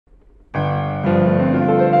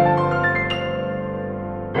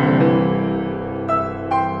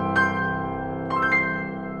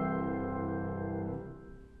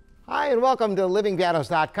and welcome to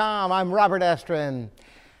livingpianos.com. I'm Robert Estrin.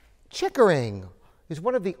 Chickering is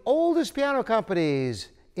one of the oldest piano companies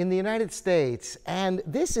in the United States, and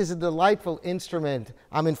this is a delightful instrument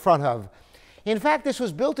I'm in front of. In fact, this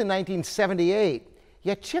was built in 1978,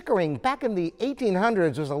 yet Chickering, back in the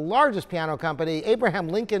 1800s, was the largest piano company. Abraham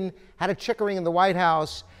Lincoln had a Chickering in the White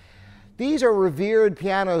House. These are revered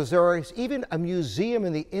pianos. There is even a museum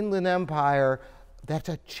in the Inland Empire that's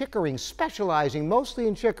a Chickering, specializing mostly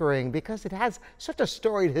in Chickering because it has such a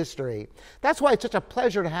storied history. That's why it's such a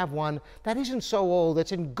pleasure to have one that isn't so old,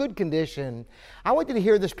 that's in good condition. I want you to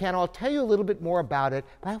hear this piano. I'll tell you a little bit more about it,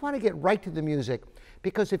 but I want to get right to the music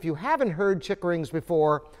because if you haven't heard Chickerings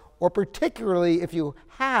before, or particularly if you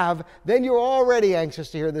have, then you're already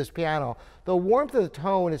anxious to hear this piano. The warmth of the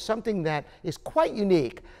tone is something that is quite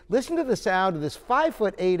unique. Listen to the sound of this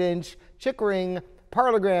 5'8" Chickering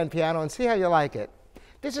Parlor grand piano and see how you like it.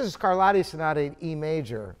 This is Scarlatti Sonata in E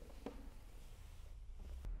major.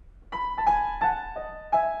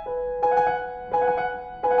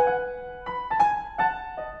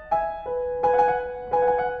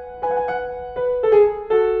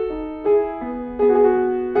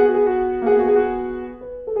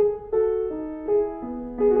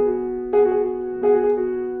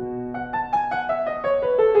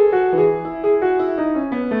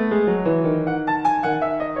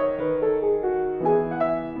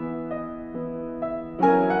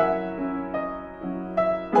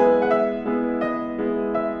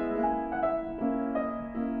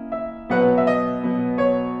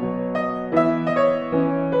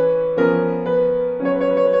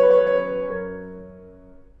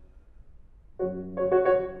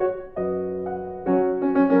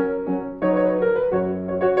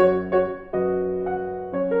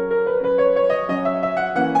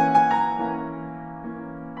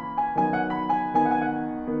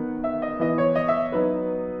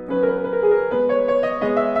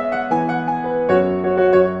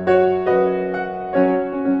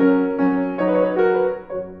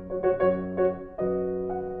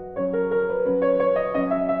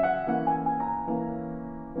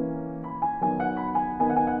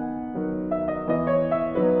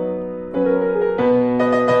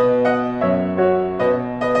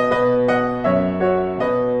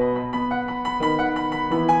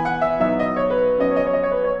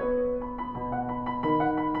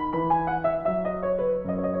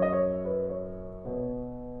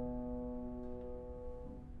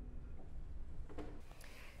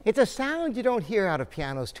 It's a sound you don't hear out of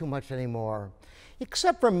pianos too much anymore.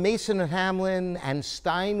 Except for Mason & Hamlin and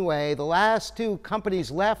Steinway, the last two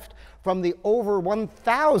companies left from the over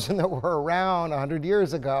 1,000 that were around 100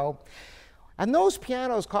 years ago. And those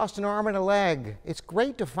pianos cost an arm and a leg. It's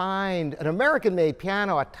great to find an American-made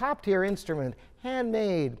piano, a top-tier instrument,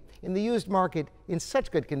 handmade in the used market in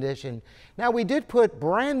such good condition. Now, we did put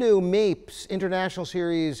brand new Mapes International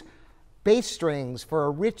Series bass strings for a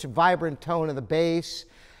rich, vibrant tone in the bass.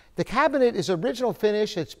 The cabinet is original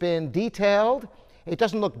finish. It's been detailed. It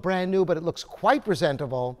doesn't look brand new, but it looks quite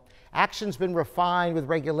presentable. Action's been refined with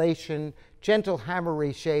regulation, gentle hammer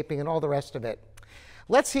reshaping, and all the rest of it.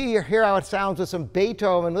 Let's hear how it sounds with some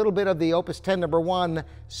Beethoven, a little bit of the Opus 10 No. 1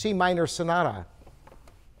 C minor Sonata.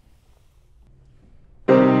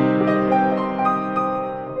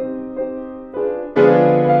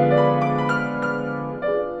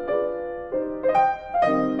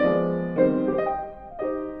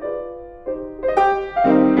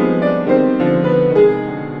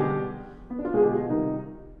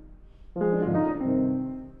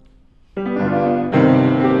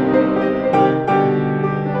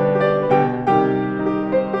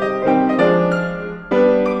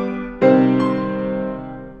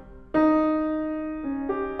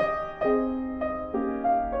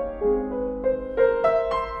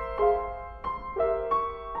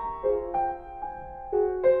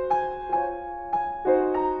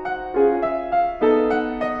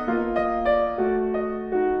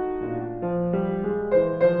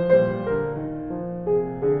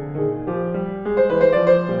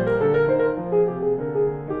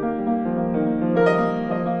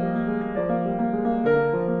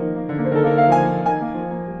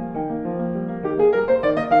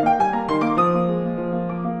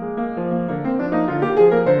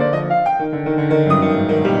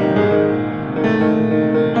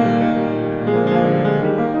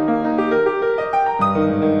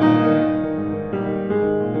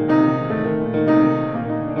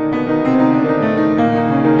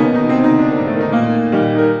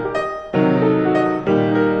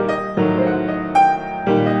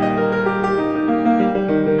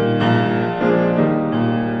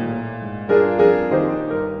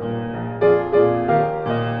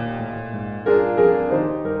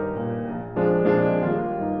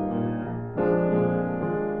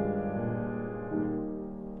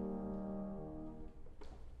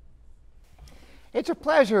 It's a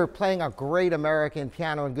pleasure playing a great American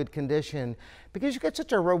piano in good condition because you get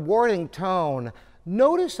such a rewarding tone.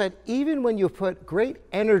 Notice that even when you put great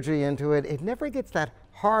energy into it, it never gets that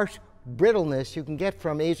harsh brittleness you can get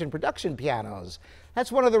from Asian production pianos.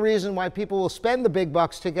 That's one of the reasons why people will spend the big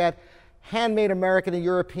bucks to get handmade American and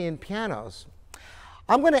European pianos.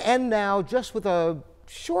 I'm going to end now just with a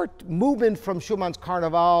short movement from Schumann's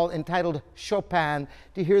Carnival entitled Chopin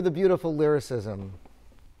to hear the beautiful lyricism.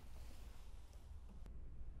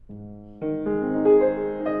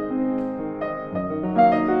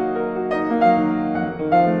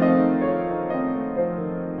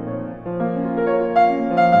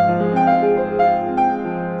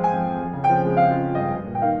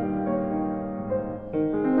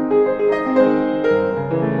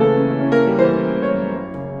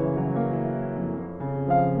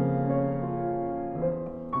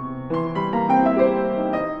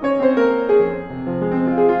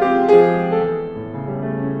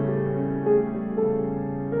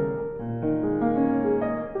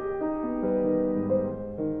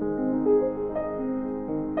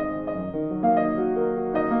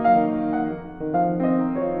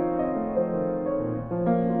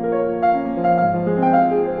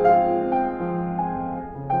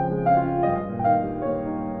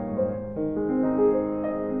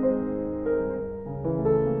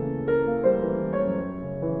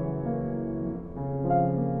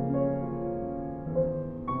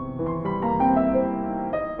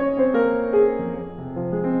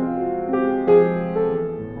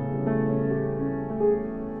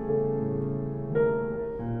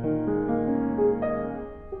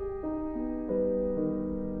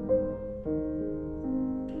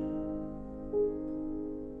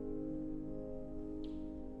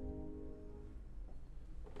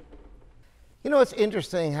 You know, it's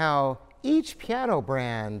interesting how each piano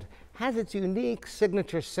brand has its unique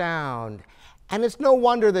signature sound. And it's no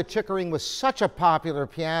wonder that Chickering was such a popular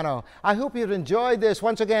piano. I hope you've enjoyed this.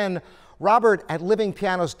 Once again,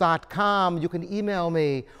 Robert@livingpianos.com. You can email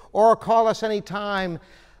me or call us anytime.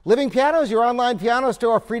 Living Pianos, your online piano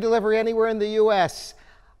store, free delivery anywhere in the US.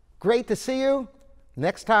 Great to see you.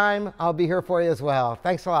 Next time, I'll be here for you as well.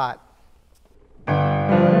 Thanks a lot.